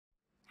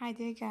Hi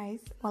there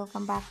guys,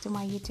 welcome back to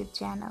my YouTube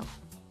channel.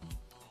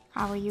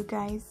 How are you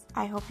guys?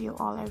 I hope you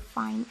all are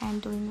fine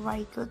and doing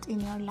very good in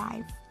your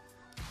life.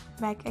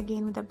 Back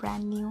again with a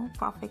brand new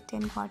perfect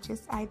and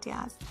gorgeous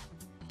ideas.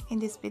 In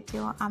this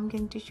video, I'm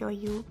going to show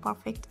you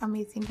perfect,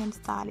 amazing and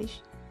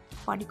stylish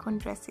bodycon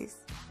dresses.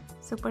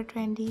 Super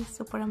trendy,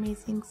 super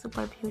amazing,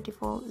 super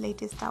beautiful,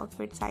 latest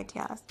outfits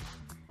ideas.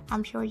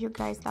 I'm sure you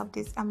guys love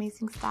this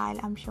amazing style.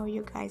 I'm sure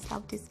you guys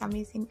love this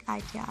amazing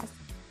ideas.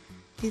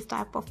 This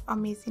type of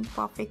amazing,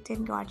 perfect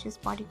and gorgeous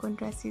bodycon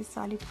dresses,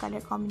 solid color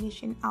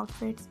combination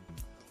outfits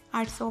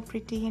are so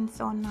pretty and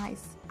so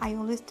nice. I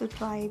always do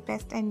try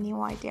best and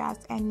new ideas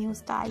and new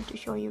style to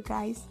show you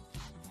guys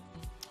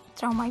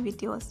through my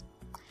videos.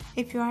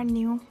 If you are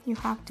new, you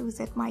have to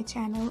visit my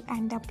channel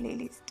and the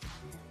playlist,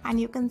 and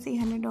you can see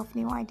hundreds of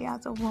new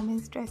ideas of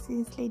women's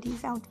dresses,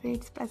 ladies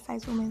outfits, plus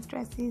size women's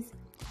dresses,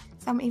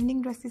 some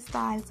evening dresses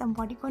style, some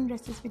bodycon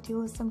dresses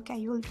videos, some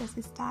casual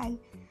dresses style,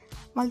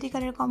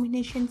 multicolor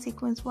combination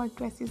sequence work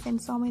dresses,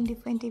 and so many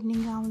different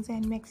evening gowns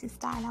and maxi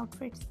style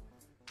outfits.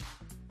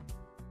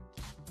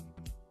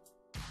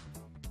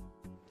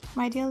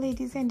 My dear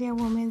ladies and dear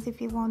women, if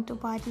you want to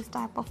buy this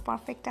type of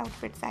perfect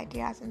outfits,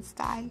 ideas and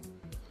style,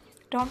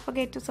 don't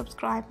forget to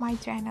subscribe my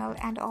channel,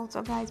 and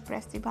also guys,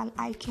 press the bell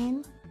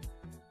icon.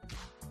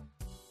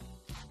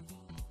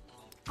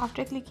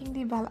 After clicking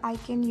the bell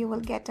icon, you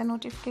will get a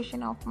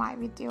notification of my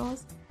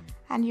videos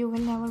and you will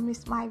never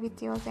miss my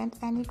videos and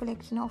any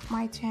collection of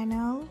my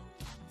channel.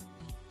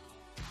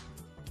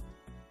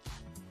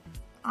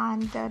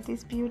 And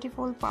these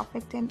beautiful,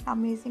 perfect and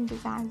amazing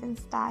designs and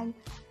style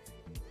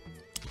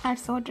are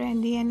so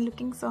trendy and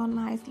looking so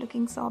nice,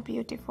 looking so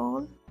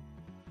beautiful.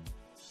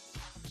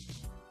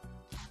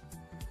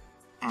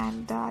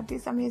 And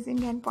these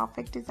amazing and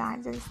perfect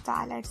designs and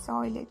style are so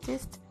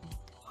latest.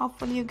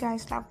 Hopefully you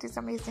guys love these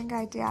amazing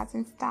ideas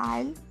and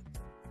style.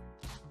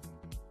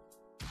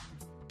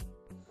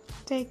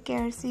 Take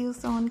care, see you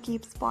soon,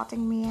 keep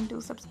supporting me and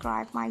do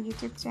subscribe my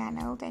YouTube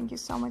channel. Thank you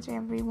so much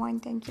everyone.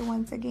 Thank you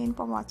once again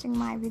for watching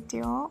my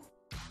video.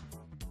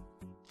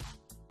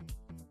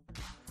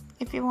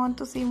 If you want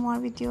to see more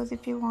videos,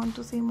 if you want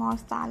to see more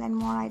style and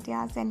more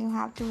ideas, then you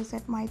have to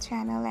visit my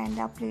channel and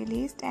the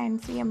playlist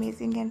and see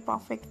amazing and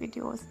perfect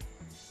videos.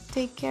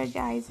 Take care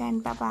guys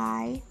and bye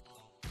bye.